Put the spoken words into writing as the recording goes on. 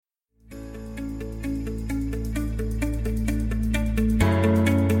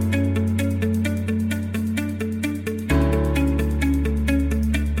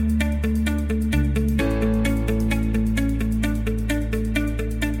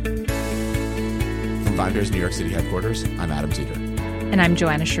VinePair's New York City headquarters, I'm Adam Teeter. And I'm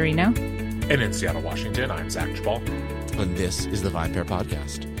Joanna Sciarrino. And in Seattle, Washington, I'm Zach Jabal. And this is the VinePair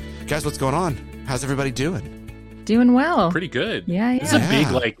Podcast. Guys, what's going on? How's everybody doing? Doing well. Pretty good. Yeah. This is a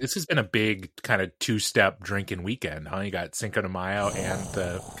big, this has been a big kind of two-step drinking weekend, huh? You got Cinco de Mayo and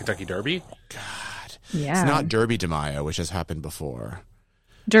the Kentucky Derby. God. Yeah. It's not Derby de Mayo, which has happened before.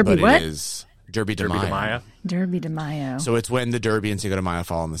 Derby but what? It is Derby de Mayo. Derby de Mayo. So it's when the Derby and Cinco de Mayo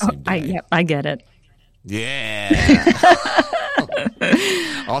fall on the same day. I get it. Yeah.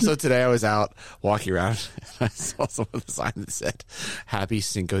 Also, today I was out walking around and I saw someone with a sign that said "Happy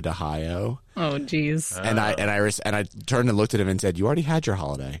Cinco de Mayo." Oh, geez. And I turned and looked at him and said, "You already had your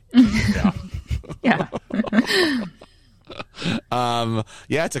holiday." Yeah.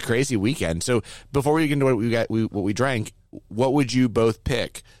 Yeah, it's a crazy weekend. So before we get into what we drank, what would you both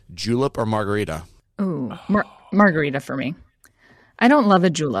pick, julep or margarita? Ooh, margarita for me. I don't love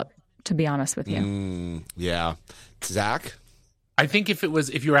a julep, to be honest with you. Yeah. Zach? I think if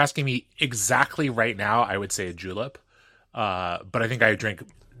you were asking me exactly right now, I would say a julep. But I think I drink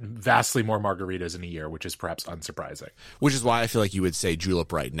vastly more margaritas in a year, which is perhaps unsurprising. Which is why I feel like you would say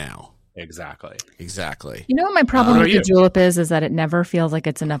julep right now. Exactly. You know what my problem with the julep is that it never feels like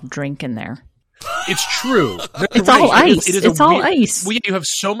it's enough drink in there. It's true. It's all ice. It's all ice. Well, you have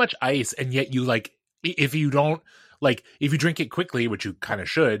so much ice, and yet you if you drink it quickly, which you kind of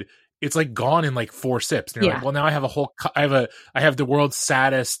should, it's like gone in like 4 sips. And you're like, well, now I have I have the world's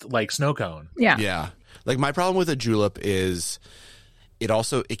saddest snow cone. Yeah. Yeah. Like my problem with a julep is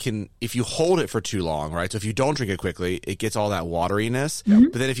it can, if you hold it for too long, right? So if you don't drink it quickly, it gets all that wateriness. Mm-hmm.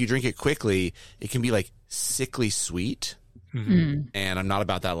 But then if you drink it quickly, it can be like sickly sweet. Mm-hmm. And I'm not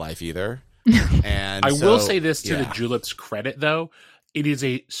about that life either. And I will say this to the julep's credit, though. It is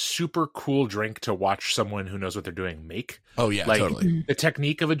a super cool drink to watch someone who knows what they're doing make. Oh, yeah, totally. The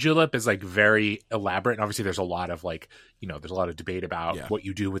technique of a julep is very elaborate. And obviously there's a lot of there's a lot of debate about what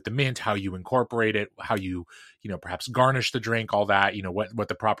you do with the mint, how you incorporate it, how you perhaps garnish the drink, all that, what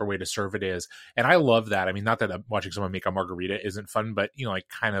the proper way to serve it is. And I love that. I mean, not that watching someone make a margarita isn't fun, but,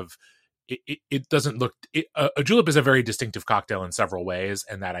 it doesn't look a julep is a very distinctive cocktail in several ways,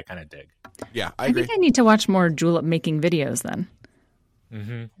 and that I kind of dig. Yeah, I agree. think I need to watch more julep making videos then.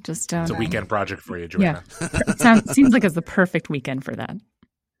 Mm-hmm. Just it's a weekend project for you, Joanna. Yeah, seems like it's the perfect weekend for that.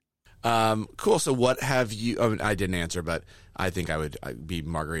 Cool. So what have you? I didn't answer, but I think I'd be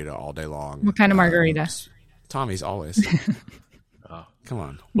margarita all day long. What kind of margarita? Tommy's always. Oh, come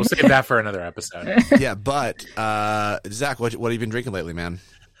on. We'll save that for another episode. Yeah, but Zach, what have you been drinking lately, man?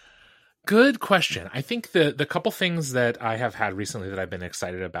 Good question. I think the couple things that I have had recently that I've been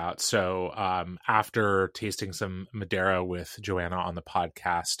excited about. So after tasting some Madeira with Joanna on the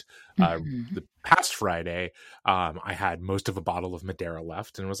podcast the past Friday, I had most of a bottle of Madeira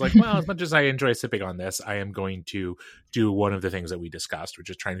left and was like, well, as much as I enjoy sipping on this, I am going to do one of the things that we discussed,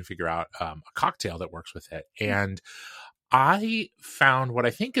 which is trying to figure out a cocktail that works with it. And I found what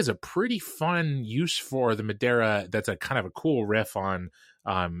I think is a pretty fun use for the Madeira that's a kind of a cool riff on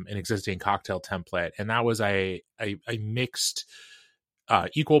an existing cocktail template. And that was I mixed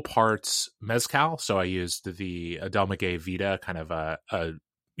equal parts mezcal. So I used the Del Maguey Vida, kind of a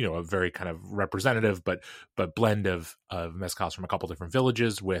very kind of representative but blend of mezcals from a couple different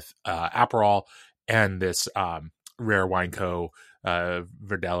villages with Aperol and this Rare Wine Co.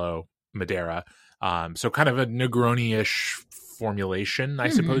 Verdelho Madeira. So kind of a Negroni-ish formulation, I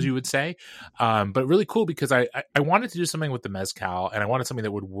suppose you would say. But really cool because I wanted to do something with the mezcal, and I wanted something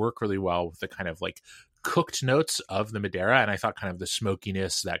that would work really well with the kind of cooked notes of the Madeira. And I thought kind of the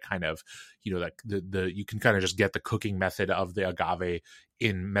smokiness, that kind of, that the you can kind of just get the cooking method of the agave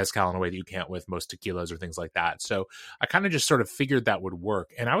in mezcal in a way that you can't with most tequilas or things like that. So I kind of just sort of figured that would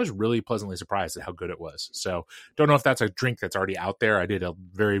work. And I was really pleasantly surprised at how good it was. So don't know if that's a drink that's already out there. I did a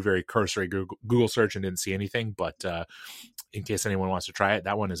very, very cursory Google search and didn't see anything, but in case anyone wants to try it,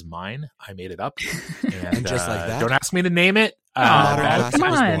 that one is mine. I made it up. And just like that. Don't ask me to name it. Come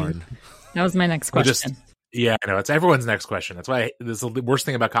on. That was my next question. Yeah, I know. It's everyone's next question. That's why this is the worst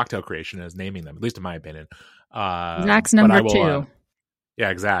thing about cocktail creation is naming them, at least in my opinion. Zach's number 2. Yeah,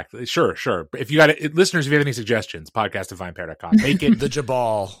 exactly. Sure. If you got it, listeners, if you have any suggestions, podcast@vinepair.com. Make it the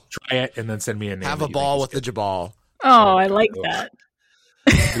Jabal. Try it and then send me a name. Have a ball with the Jabal. Oh, I like that.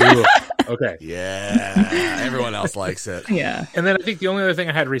 Okay. Yeah. Everyone else likes it. Yeah. And then I think the only other thing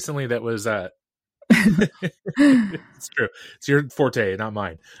I had recently that was it's true. It's your forte, not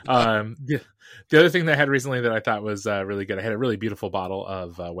mine. The other thing that I had recently that I thought was really good, I had a really beautiful bottle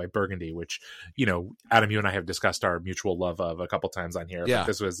of white Burgundy, which, Adam, you and I have discussed our mutual love of a couple times on here. Yeah. But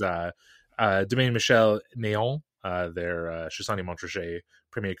this was Domaine Michel Néon, their Chassagne Montrachet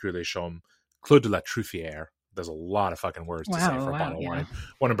Premier Cru Les Chaumes Claude de la Truffière. There's a lot of fucking words to say for a bottle of yeah. wine.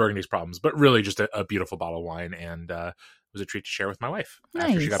 One of Burgundy's problems, but really just a beautiful bottle of wine, and it was a treat to share with my wife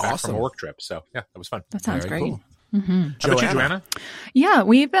after she got back from a work trip. So yeah, that was fun. That sounds Very great. cool. Mm-hmm. How about you, Joanna? Yeah,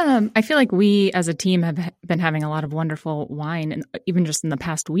 we've I feel like we as a team have been having a lot of wonderful wine, and even just in the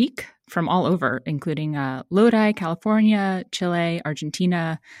past week from all over, including Lodi, California, Chile,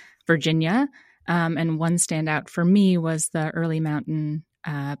 Argentina, Virginia. And one standout for me was the Early Mountain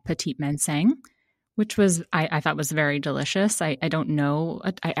Petite Manseng, which was I thought was very delicious. I don't know.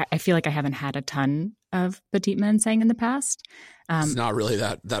 I feel like I haven't had a ton of Petite Manseng in the past. It's not really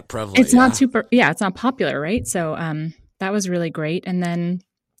that prevalent. It's not super. Yeah, it's not popular, right? So that was really great. And then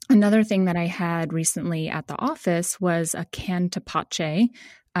another thing that I had recently at the office was a can Tepache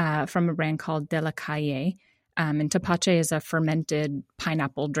from a brand called De La Calle. And Tepache is a fermented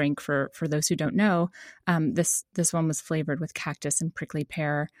pineapple drink for those who don't know. This one was flavored with cactus and prickly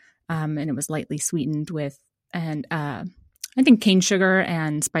pear, and it was lightly sweetened with I think cane sugar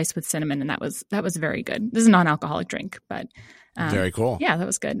and spiced with cinnamon, and that was very good. This is a non-alcoholic drink, but very cool. Yeah, that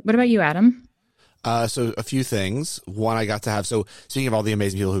was good. What about you, Adam? So a few things. One, I got to have, so speaking of all the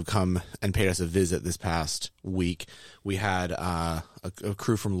amazing people who've come and paid us a visit this past week, we had a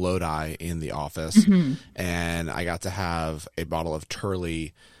crew from Lodi in the office, and I got to have a bottle of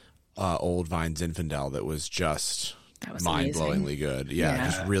Turley Old Vine Zinfandel that was just mind-blowingly good. Yeah,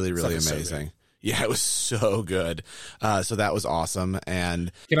 just really, really amazing. So yeah, it was so good. So that was awesome.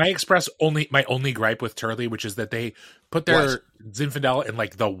 And can I express my only gripe with Turley, which is that they put their Zinfandel in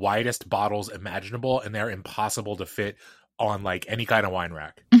like the widest bottles imaginable, and they're impossible to fit on like any kind of wine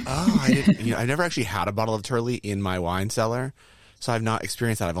rack. Oh, I didn't. I've never actually had a bottle of Turley in my wine cellar, so I've not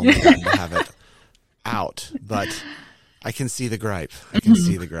experienced that. I've only gotten to have it out, but I can see the gripe.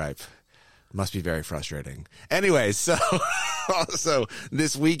 Must be very frustrating. Anyways, so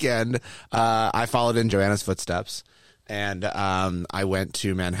this weekend, I followed in Joanna's footsteps, and I went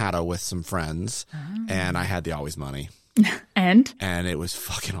to Manhattan with some friends, and I had the Always Money. And it was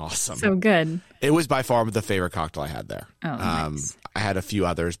fucking awesome. So good. It was by far the favorite cocktail I had there. Oh, nice. I had a few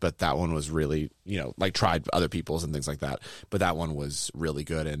others, but that one was really, like tried other people's and things like that. But that one was really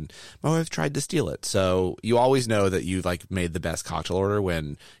good, and my wife tried to steal it. So you always know that you've like made the best cocktail order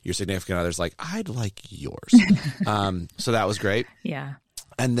when your significant other's like, I'd like yours. So that was great. Yeah.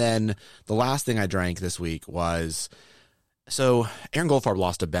 And then the last thing I drank this week was, so Aaron Goldfarb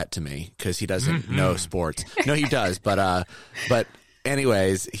lost a bet to me because he doesn't know sports. No, he does, but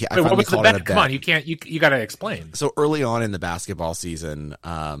anyways, I finally called it a bet. Come on, you got to explain. So early on in the basketball season,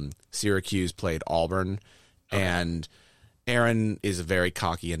 Syracuse played Auburn, and Aaron is a very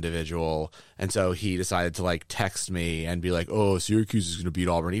cocky individual, and so he decided to like text me and be like, "Oh, Syracuse is going to beat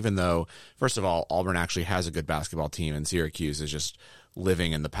Auburn," even though, first of all, Auburn actually has a good basketball team, and Syracuse is just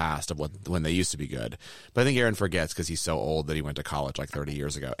living in the past of when they used to be good. But I think Aaron forgets because he's so old that he went to college like 30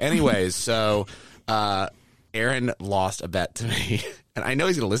 years ago. Anyways, so Aaron lost a bet to me, and I know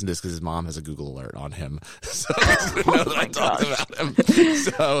he's going to listen to this because his mom has a Google alert on him, so he's going to know that I talked about him.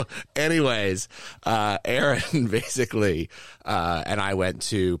 So anyways, Aaron basically and I went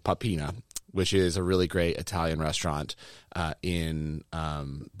to Papina, which is a really great Italian restaurant in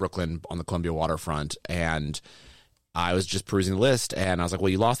Brooklyn on the Columbia waterfront, and I was just perusing the list, and I was like, well,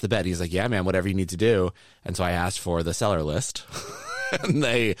 you lost the bet. And he's like, yeah, man, whatever you need to do. And so I asked for the cellar list, and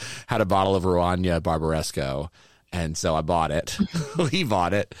they had a bottle of Ruania Barbaresco, and so I bought it. He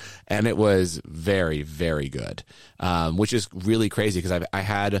bought it, and it was very, very good, which is really crazy because I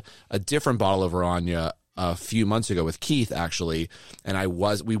had a different bottle of Ruania a few months ago with Keith, actually, and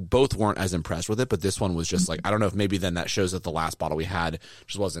we both weren't as impressed with it, but this one was just like, I don't know if maybe then that shows that the last bottle we had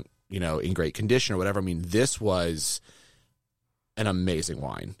just wasn't, in great condition or whatever. I mean, this was an amazing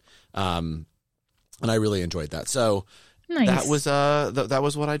wine. And I really enjoyed that. So nice. That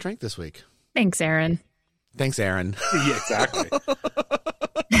was what I drank this week. Thanks, Aaron. Thanks, Aaron. Yeah, exactly.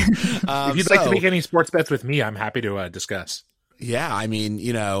 If you'd like to make any sports bets with me, I'm happy to discuss. Yeah, I mean,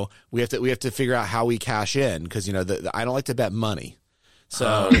 we have to figure out how we cash in because I don't like to bet money.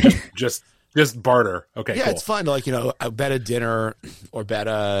 So just barter. Okay, yeah, cool. It's fun to bet a dinner or bet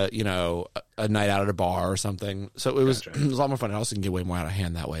a night out at a bar or something. So it was a lot more fun. I also can get way more out of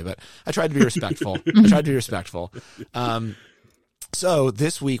hand that way, but I tried to be respectful. So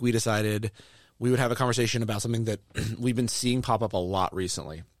this week we decided we would have a conversation about something that we've been seeing pop up a lot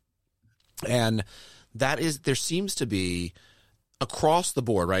recently, and that is there seems to be across the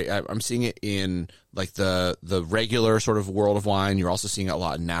board, right? I'm seeing it in like the regular sort of world of wine. You're also seeing it a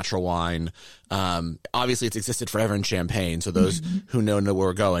lot in natural wine. Obviously, it's existed forever in champagne. So those who know where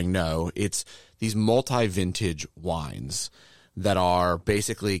we're going know it's these multi-vintage wines that are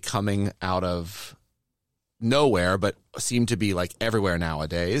basically coming out of nowhere, but seem to be like everywhere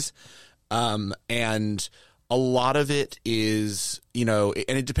nowadays. And a lot of it is, and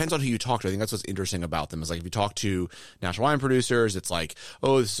it depends on who you talk to. I think that's what's interesting about them is like if you talk to national wine producers, it's like,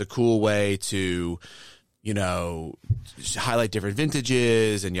 oh, this is a cool way to, highlight different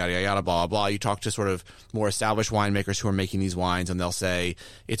vintages and yada, yada, yada, blah, blah, blah. You talk to sort of more established winemakers who are making these wines and they'll say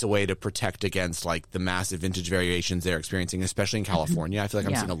it's a way to protect against like the massive vintage variations they're experiencing, especially in California. I feel like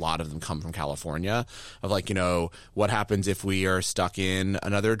I'm seeing a lot of them come from California of like, what happens if we are stuck in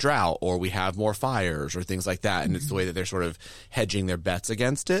another drought or we have more fires or things like that. And it's the way that they're sort of hedging their bets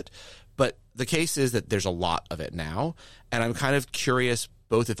against it. But the case is that there's a lot of it now. And I'm kind of curious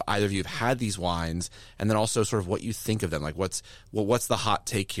both if either of you have had these wines and then also sort of what you think of them. Like what's the hot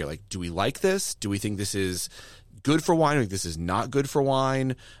take here? Like, do we like this? Do we think this is good for wine? Do we think this is not good for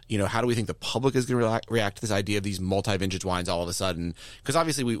wine? How do we think the public is going to react to this idea of these multi-vintage wines all of a sudden? Because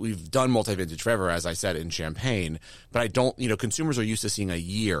obviously we've done multi-vintage forever, as I said, in champagne, but I don't, consumers are used to seeing a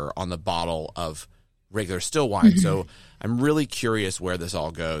year on the bottle of regular still wine. So I'm really curious where this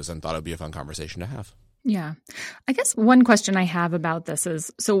all goes and thought it would be a fun conversation to have. Yeah. I guess one question I have about this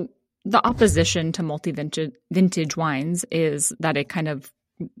is, so the opposition to multi-vintage wines is that it kind of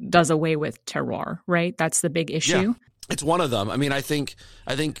does away with terroir, right? That's the big issue. Yeah, it's one of them. I mean, I think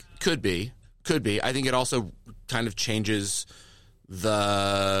could be. I think it also kind of changes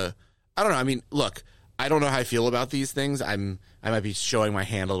I don't know. I mean, look, I don't know how I feel about these things. I might be showing my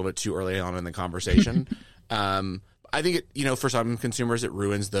hand a little bit too early on in the conversation. I think it, for some consumers, it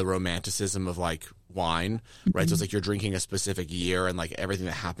ruins the romanticism of like wine, right? So it's like you're drinking a specific year and like everything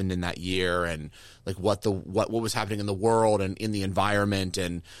that happened in that year and like what was happening in the world and in the environment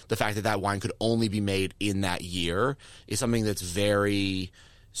and the fact that wine could only be made in that year is something that's very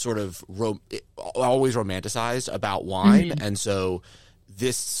sort of always romanticized about wine. And so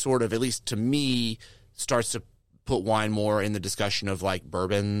this sort of, at least to me, starts to put wine more in the discussion of like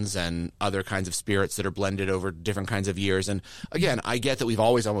bourbons and other kinds of spirits that are blended over different kinds of years. And again, I get that we've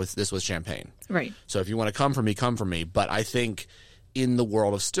always done this with champagne. Right. So if you want to come for me, come for me. But I think in the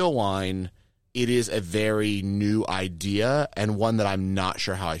world of still wine, it is a very new idea and one that I'm not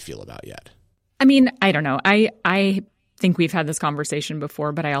sure how I feel about yet. I mean, I don't know. I think we've had this conversation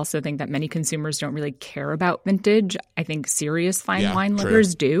before, but I also think that many consumers don't really care about vintage. I think serious fine wine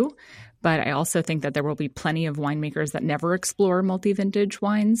lovers do. But I also think that there will be plenty of winemakers that never explore multi-vintage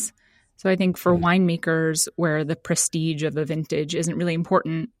wines. So I think for winemakers where the prestige of a vintage isn't really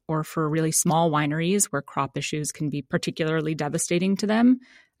important, or for really small wineries where crop issues can be particularly devastating to them,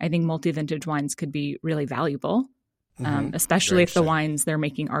 I think multi-vintage wines could be really valuable, especially if the wines they're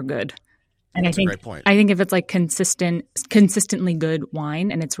making are good. And That's a great point. I think if it's like consistently good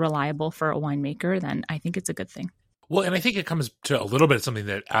wine and it's reliable for a winemaker, then I think it's a good thing. Well, and I think it comes to a little bit of something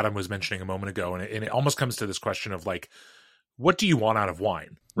that Adam was mentioning a moment ago, and it almost comes to this question of like, what do you want out of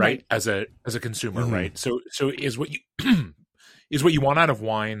wine, right? As a consumer, right? So is what you want out of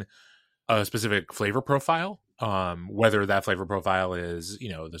wine a specific flavor profile, whether that flavor profile is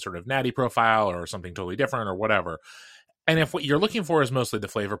the sort of natty profile or something totally different or whatever. And if what you're looking for is mostly the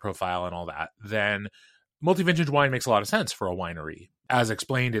flavor profile and all that, then multi-vintage wine makes a lot of sense for a winery. As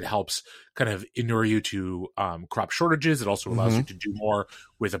explained, it helps kind of inure you to crop shortages. It also allows you to do more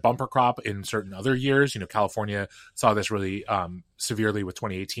with a bumper crop in certain other years. California saw this really severely with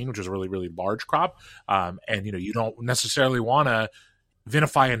 2018, which was a really, really large crop. And, you don't necessarily want to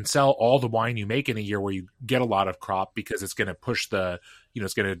vinify and sell all the wine you make in a year where you get a lot of crop, because it's going to push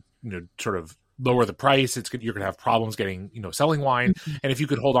it's going to sort of lower the price. You're going to have problems getting, selling wine. And if you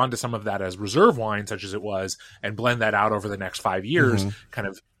could hold on to some of that as reserve wine, such as it was, and blend that out over the next 5 years, kind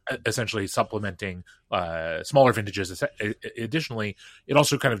of essentially supplementing smaller vintages. Additionally, it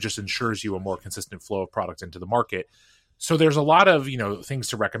also kind of just ensures you a more consistent flow of product into the market. So there's a lot of, things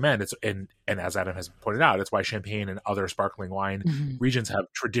to recommend. And as Adam has pointed out, it's why Champagne and other sparkling wine regions have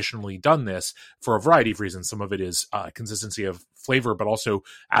traditionally done this for a variety of reasons. Some of it is consistency of flavor, but also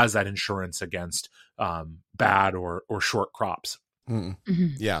as that insurance against bad or short crops.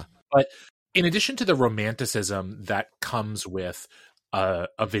 Yeah. But in addition to the romanticism that comes with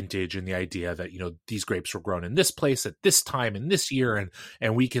a vintage and the idea that, these grapes were grown in this place at this time in this year,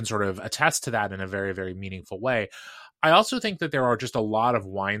 and we can sort of attest to that in a very, very meaningful way, I also think that there are just a lot of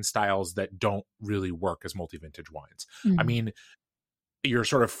wine styles that don't really work as multi-vintage wines. I mean, your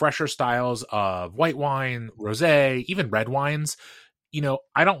sort of fresher styles of white wine, rosé, even red wines,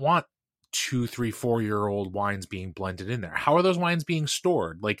 I don't want 2, 3, 4-year-old wines being blended in there. How are those wines being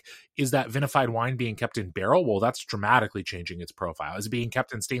stored? Like, is that vinified wine being kept in barrel? Well, that's dramatically changing its profile. Is it being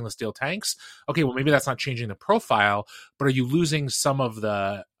kept in stainless steel tanks? Okay, well, maybe that's not changing the profile, but are you losing some of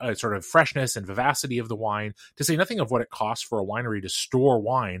the sort of freshness and vivacity of the wine, to say nothing of what it costs for a winery to store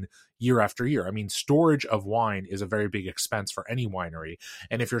wine year after year? I mean, storage of wine is a very big expense for any winery.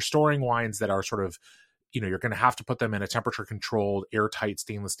 And if you're storing wines that are sort of, you're going to have to put them in a temperature controlled, airtight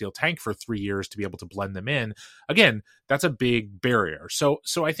stainless steel tank for 3 years to be able to blend them in. Again, that's a big barrier. So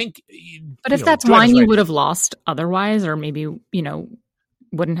I think, but if that's wine you would have lost otherwise, or maybe,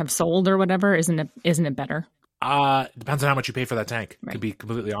 wouldn't have sold or whatever, isn't it better? Depends on how much you pay for that tank, right. To be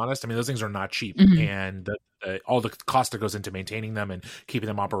completely honest. I mean, those things are not cheap, mm-hmm. and all the cost that goes into maintaining them and keeping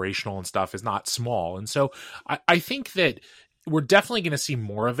them operational and stuff is not small. And so I think that we're definitely going to see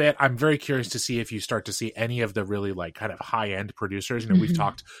more of it. I'm very curious to see if you start to see any of the really like kind of high end producers. mm-hmm. We've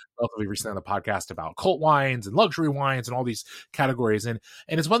talked relatively recently on the podcast about cult wines and luxury wines and all these categories. And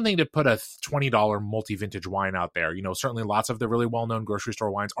it's one thing to put a $20 multi-vintage wine out there. Certainly lots of the really well-known grocery store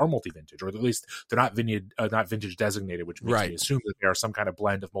wines are multi-vintage, or at least they're not vintage designated, which makes me assume that they are some kind of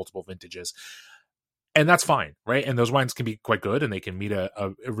blend of multiple vintages. And that's fine, right? And those wines can be quite good, and they can meet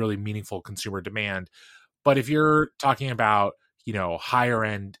a really meaningful consumer demand. But if you're talking about, higher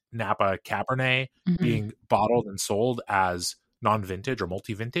end Napa Cabernet mm-hmm. being bottled and sold as non-vintage or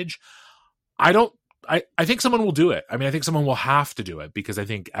multi-vintage, I think someone will do it. I mean, I think someone will have to do it, because I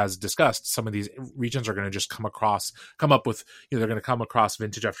think, as discussed, some of these regions are going to just come up with, they're going to come across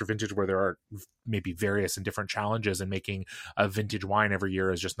vintage after vintage where there are maybe various and different challenges, and making a vintage wine every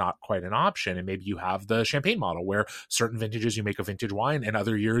year is just not quite an option. And maybe you have the champagne model where certain vintages you make a vintage wine, and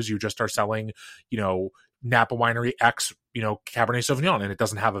other years you just are selling, Napa Winery X, Cabernet Sauvignon, and it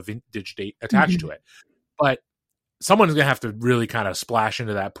doesn't have a vintage date attached mm-hmm. to it. But someone's going to have to really kind of splash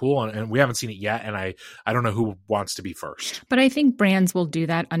into that pool, and we haven't seen it yet, and I don't know who wants to be first. But I think brands will do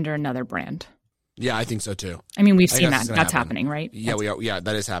that under another brand. Yeah, I think so too. I mean, we've seen that. That's happening, right? Yeah, we are. Yeah,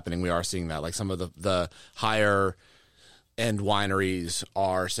 that is happening. We are seeing that. Like, some of the higher end wineries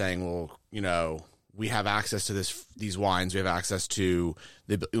are saying, well, we have access to these wines. We have access to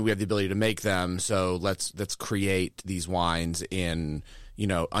we have the ability to make them. So let's create these wines in,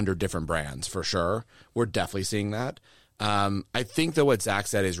 under different brands, for sure. We're definitely seeing that. I think that what Zach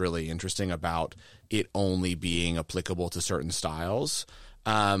said is really interesting about it only being applicable to certain styles.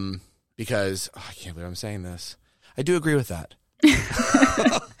 Because I can't believe I'm saying this. I do agree with that.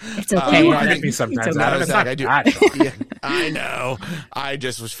 It's okay. You argue me sometimes. I know. I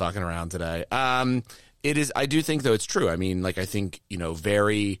just was fucking around today. It is. I do think, though, it's true. I mean, like, I think,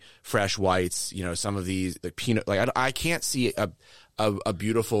 very fresh whites. Some of these, like Pinot. Like, I can't see a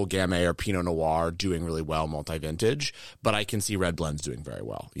beautiful Gamay or Pinot Noir doing really well multi-vintage, but I can see red blends doing very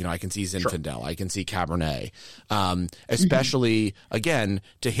well. I can see Zinfandel. Sure. I can see Cabernet. Especially, again,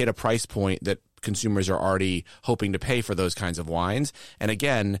 to hit a price point that consumers are already hoping to pay for those kinds of wines. And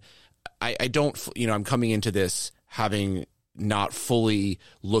again, I don't, I'm coming into this having not fully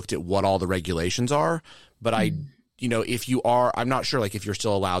looked at what all the regulations are, but if you are, I'm not sure, like, if you're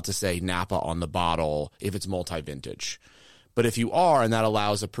still allowed to say Napa on the bottle if it's multi-vintage. But if you are, and that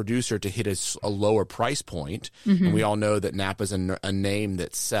allows a producer to hit a lower price point, mm-hmm. and we all know that Napa is a name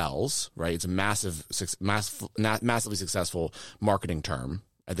that sells, right? It's a massively successful marketing term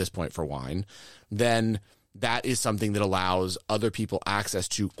at this point for wine, then that is something that allows other people access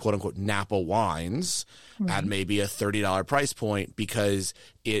to quote-unquote Napa wines at maybe a $30 price point, because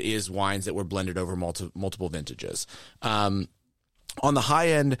it is wines that were blended over multiple vintages. On the high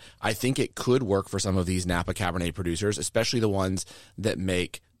end, I think it could work for some of these Napa Cabernet producers, especially the ones that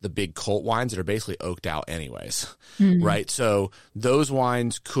make the big cult wines that are basically oaked out anyways, mm-hmm. right? So those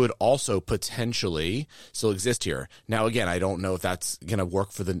wines could also potentially still exist here. Now, again, I don't know if that's going to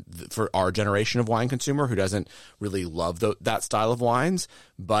work for our generation of wine consumer who doesn't really love that style of wines,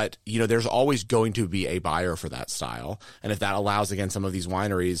 but there's always going to be a buyer for that style. And if that allows, again, some of these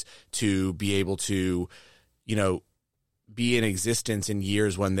wineries to be able to, be in existence in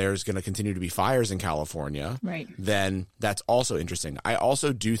years when there's going to continue to be fires in California, right, then that's also interesting. I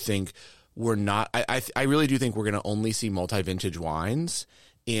also do think I really do think we're going to only see multi-vintage wines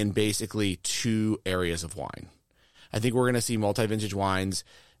in basically two areas of wine. I think we're going to see multi-vintage wines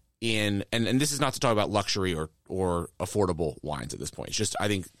in, and this is not to talk about luxury or affordable wines at this point. It's just, I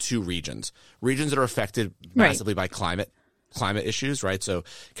think, two regions that are affected massively by climate issues, right? So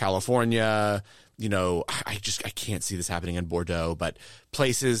California, I can't see this happening in Bordeaux, but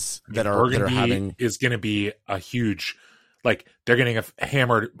places that are having is going to be a huge, like, they're getting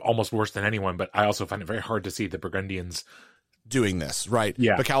hammered almost worse than anyone. But I also find it very hard to see the Burgundians doing this, right?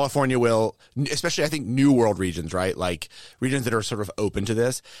 Yeah. But California will, especially I think New World regions, right? Like regions that are sort of open to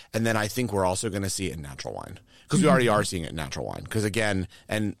this. And then I think we're also going to see it in natural wine, because we already are seeing it in natural wine. Because again,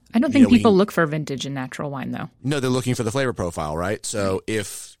 and I don't think people look for vintage in natural wine, though. No, they're looking for the flavor profile, right? So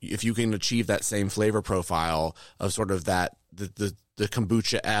if you can achieve that same flavor profile of sort of that the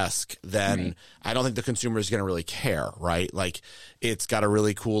kombucha-esque, then I don't think the consumer is going to really care, right? Like it's got a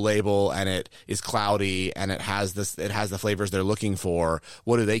really cool label and it is cloudy and it has the flavors they're looking for.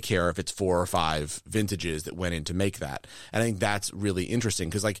 What do they care if it's 4 or 5 vintages that went in to make that? And I think that's really interesting,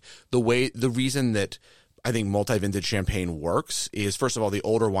 because like the reason that I think multi-vintage champagne works is, first of all, the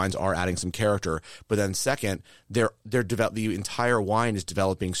older wines are adding some character, but then second, the entire wine is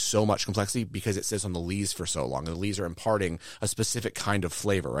developing so much complexity because it sits on the lees for so long. And the lees are imparting a specific kind of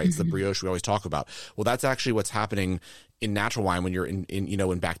flavor, right? It's the brioche we always talk about. Well, that's actually what's happening in natural wine when you're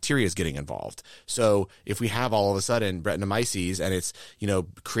when bacteria is getting involved. So if we have all of a sudden Brettanomyces and it's,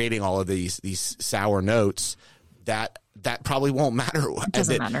 creating all of these sour notes, that probably won't matter. It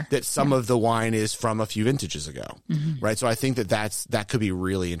doesn't matter. That some of the wine is from a few vintages ago, right? So I think that could be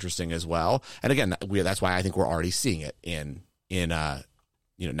really interesting as well. And again, that's why I think we're already seeing it in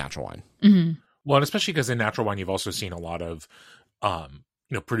natural wine. Mm-hmm. Well, and especially because in natural wine, you've also seen a lot of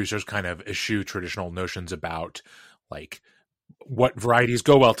producers kind of eschew traditional notions about like what varieties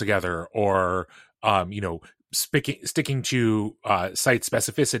go well together, or sticking to site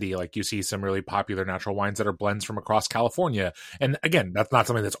specificity. Like you see some really popular natural wines that are blends from across California. And again, that's not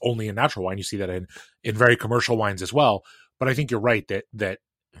something that's only in natural wine. You see that in very commercial wines as well. But I think you're right that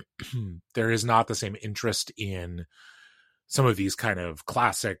there is not the same interest in some of these kind of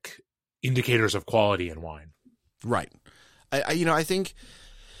classic indicators of quality in wine. Right. I think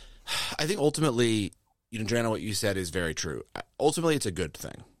ultimately, Joanna, what you said is very true. Ultimately, it's a good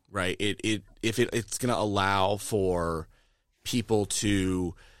thing. Right. It's going to allow for people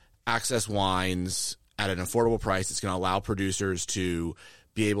to access wines at an affordable price. It's going to allow producers to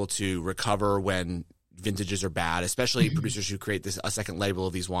be able to recover when vintages are bad, especially producers who create a second label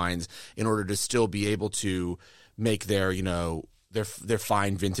of these wines in order to still be able to make their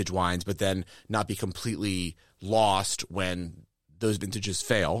fine vintage wines, but then not be completely lost when those vintages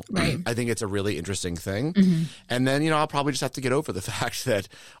fail. Right. I think it's a really interesting thing. And then, I'll probably just have to get over the fact that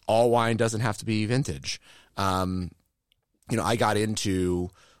all wine doesn't have to be vintage. I got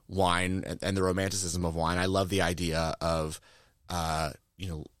into wine and the romanticism of wine. I love the idea of,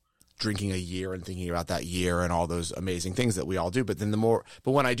 drinking a year and thinking about that year and all those amazing things that we all do. But then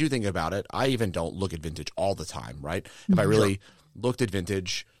but when I do think about it, I even don't look at vintage all the time, right? If I really looked at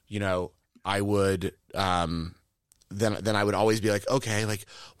vintage, I would, then I would always be like, okay, like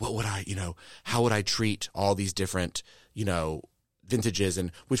what would I, how would I treat all these different, vintages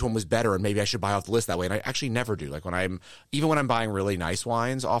and which one was better, and maybe I should buy off the list that way. And I actually never do. Like when I'm buying really nice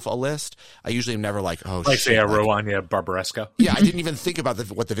wines off a list, I usually am never like, oh, like shit, say a Roagna Barbaresco. Yeah, I didn't even think about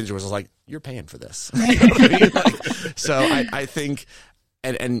what the vintage was. I was like, you're paying for this. You know what I mean? So I think,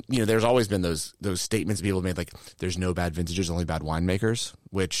 and there's always been those statements people made like, there's no bad vintages, only bad winemakers,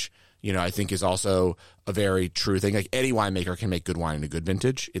 which I think is also a very true thing. Like any winemaker can make good wine in a good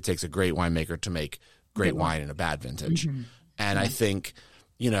vintage. It takes a great winemaker to make great wine in a bad vintage. And I think,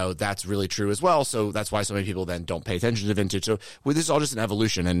 that's really true as well. So that's why so many people then don't pay attention to vintage. So this is all just an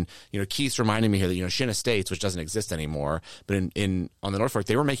evolution. And, Keith's reminding me here that, Shin Estates, which doesn't exist anymore, but on the North Fork,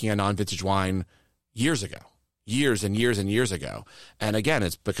 they were making a non-vintage wine years ago. Years and years and years ago. And again,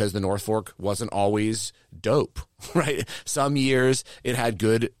 it's because the North Fork wasn't always dope, right? Some years it had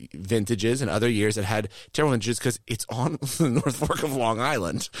good vintages and other years it had terrible vintages because it's on the North Fork of Long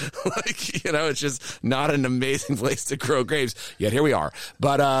Island. It's just not an amazing place to grow grapes. Yet here we are.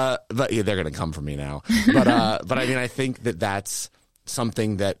 But yeah, they're going to come for me now. But I mean, I think that's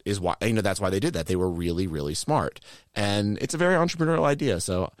something that is why, that's why they did that. They were really, really smart. And it's a very entrepreneurial idea.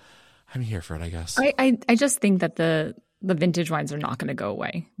 So I'm here for it, I guess. I just think that the vintage wines are not going to go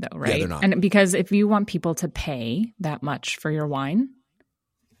away, though, right? Yeah, they're not. And because if you want people to pay that much for your wine,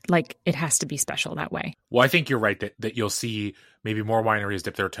 like it has to be special that way. Well, I think you're right that you'll see maybe more wineries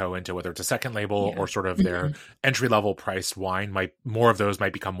dip their toe into whether it's a second label or sort of their entry level priced wine. More of those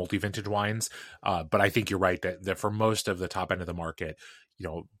might become multi-vintage wines. But I think you're right that for most of the top end of the market,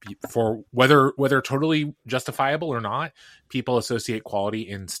 for whether totally justifiable or not, people associate quality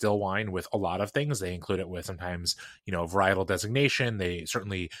in still wine with a lot of things. They include it with sometimes, varietal designation. They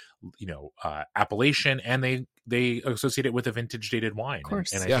certainly, appellation, and they they associate it with a vintage dated wine. Of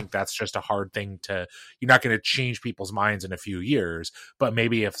course. And I think that's just a hard thing you're not going to change people's minds in a few years, but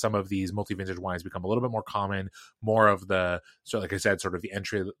maybe if some of these multi-vintage wines become a little bit more common, more of the, so like I said, sort of the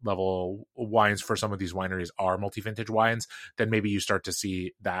entry level wines for some of these wineries are multi-vintage wines, then maybe you start to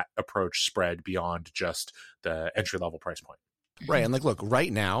see that approach spread beyond just the entry level price point. Right. And like, look,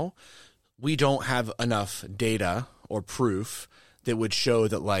 right now, we don't have enough data or proof that would show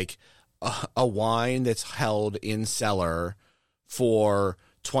that like a wine that's held in cellar for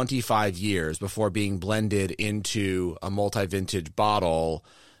 25 years before being blended into a multi-vintage bottle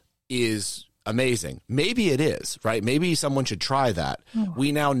is amazing. Maybe it is, right? Maybe someone should try that. Oh.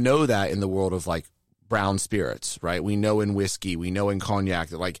 We now know that in the world of like brown spirits, right? We know in whiskey, we know in cognac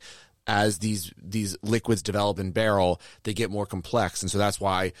that like as these liquids develop in barrel, they get more complex. And so that's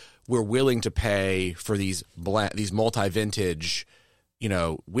why we're willing to pay for these multi-vintage,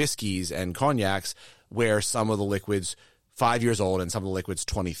 whiskeys and cognacs where some of the liquids 5 years old and some of the liquids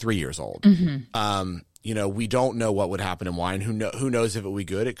 23 years old. Mm-hmm. We don't know what would happen in wine. Who knows if it would be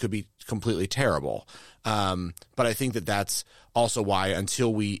good? It could be completely terrible. But I think that that's also why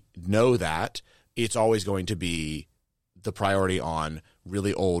until we know that, it's always going to be the priority on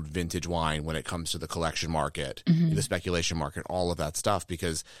really old vintage wine when it comes to the collection market, mm-hmm. the speculation market, all of that stuff,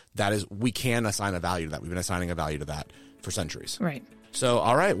 because we can assign a value to that. We've been assigning a value to that for centuries. Right. So,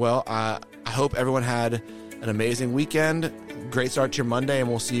 all right. Well, I hope everyone had an amazing weekend. Great start to your Monday, and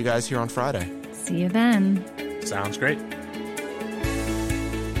we'll see you guys here on Friday. See you then. Sounds great.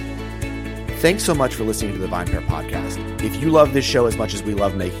 Thanks so much for listening to the VinePair podcast. If you love this show as much as we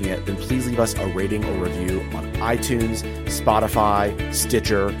love making it, then please leave us a rating or review on iTunes, Spotify,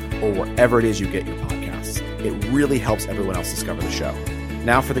 Stitcher, or wherever it is you get your podcasts. It really helps everyone else discover the show.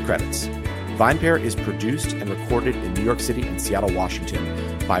 Now for the credits. VinePair is produced and recorded in New York City and Seattle,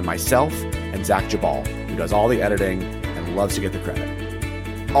 Washington by myself and Zach Jabal, who does all the editing and loves to get the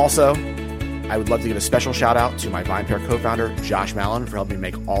credit. Also, I would love to give a special shout out to my VinePair co-founder, Josh Mallon, for helping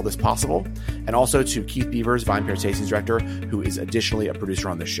me make all this possible, and also to Keith Beavers, VinePair Tastings Director, who is additionally a producer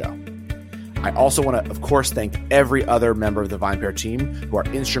on this show. I also want to, of course, thank every other member of the VinePair team who are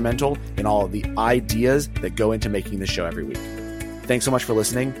instrumental in all of the ideas that go into making this show every week. Thanks so much for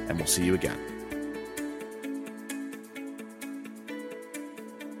listening, and we'll see you again.